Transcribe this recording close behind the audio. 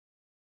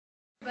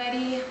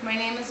Everybody, my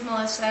name is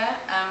Melissa.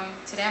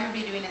 Today I'm going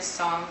to be doing a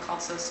song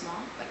called So Small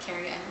by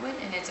Carrie Underwood,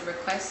 and it's a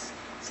request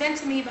sent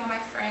to me by my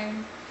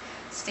friend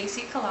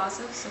Stacy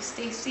Colazo. So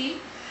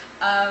Stacy,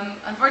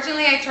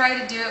 unfortunately I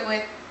tried to do it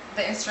with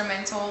the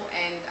instrumental,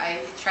 and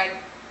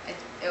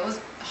it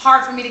was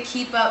hard for me to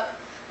keep up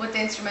with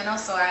the instrumental,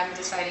 so I'm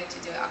deciding to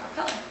do it a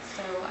cappella.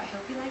 So I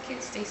hope you like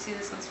it. Stacy,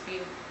 this one's for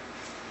you.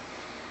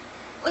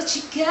 What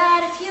you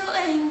got if you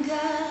ain't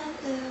got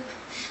love?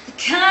 The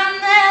kind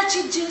that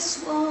you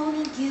just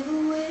wanna give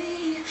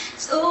away.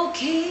 It's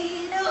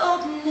okay to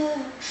open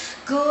up.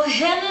 Go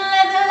ahead and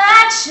let the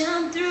light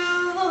shine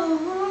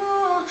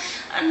through.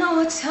 I know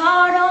it's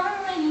hard on a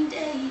rainy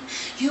day.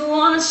 You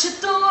wanna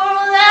shut the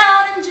world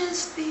out and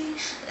just be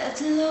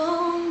left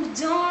alone, but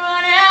don't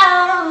run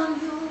out on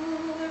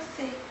your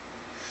faith.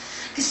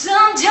 'Cause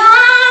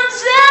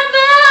sometimes that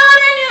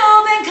mountain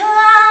you've been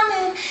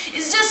climbing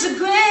is just a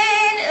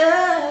grain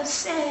of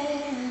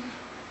sand.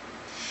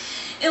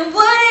 And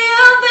what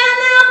you've been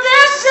out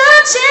there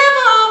searching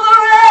for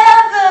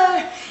forever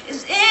is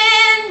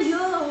in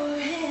your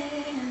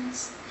hands.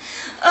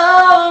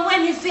 Oh, when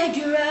you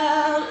figure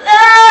out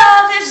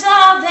love is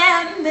all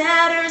that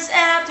matters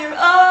after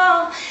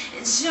all,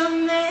 it sure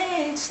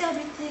makes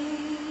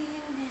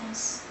everything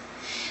else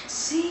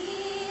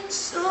seem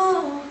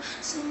so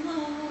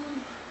small.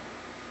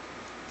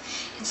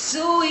 It's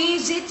so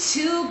easy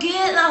to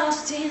get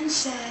lost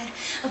inside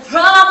a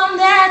problem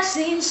that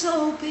seems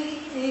so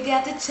big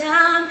at the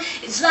time.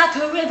 It's like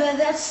a river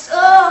that's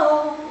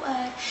so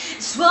wide,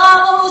 it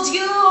swallows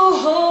you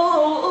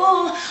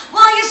whole.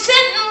 While you're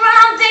sitting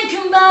around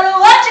thinking about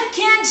what you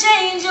can't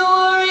change, you're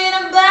worrying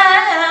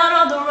about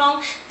all the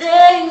wrong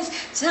things.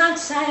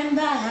 Time's flying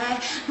by,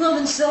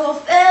 moving so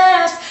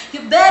fast. You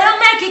better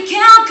make it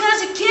count,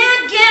 'cause you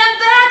can't get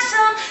back.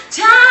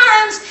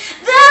 Sometimes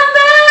that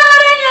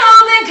mountain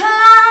you've been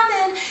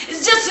climbing is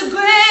just a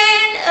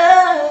grain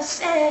of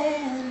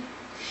sand.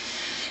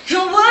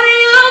 And what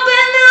you've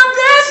been out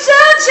there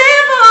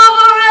searching for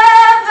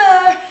forever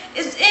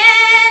is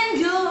in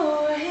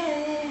your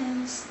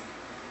hands.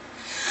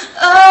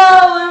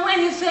 Oh, and when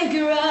you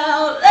figure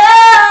out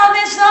love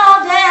is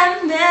all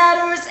that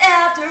matters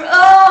after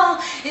all,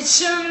 it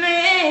sure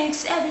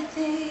makes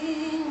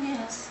everything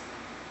else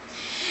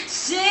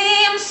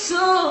seem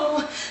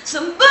so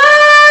small.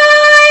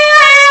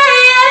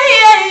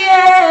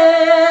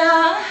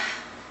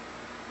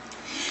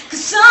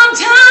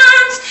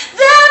 Sometimes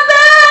that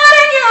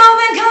mountain you've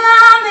been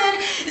climbing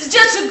is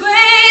just a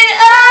grain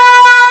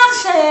of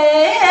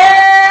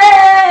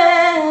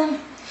sand.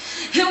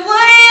 And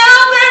what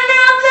you've been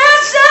out there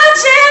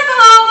searching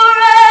for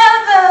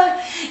forever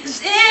is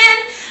in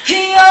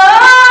your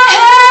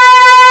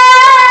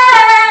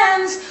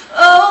hands.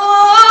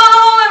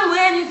 Oh, and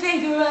when you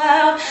figure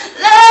out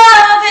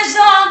love is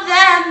all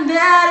that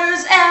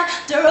matters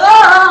after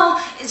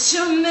all, it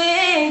sure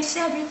makes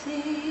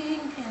everything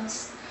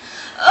else.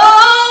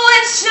 Oh,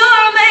 it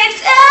sure makes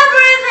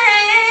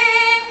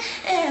everything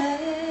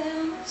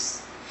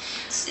else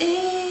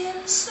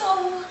seem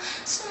so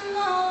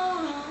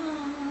small.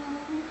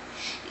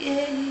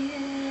 Yeah.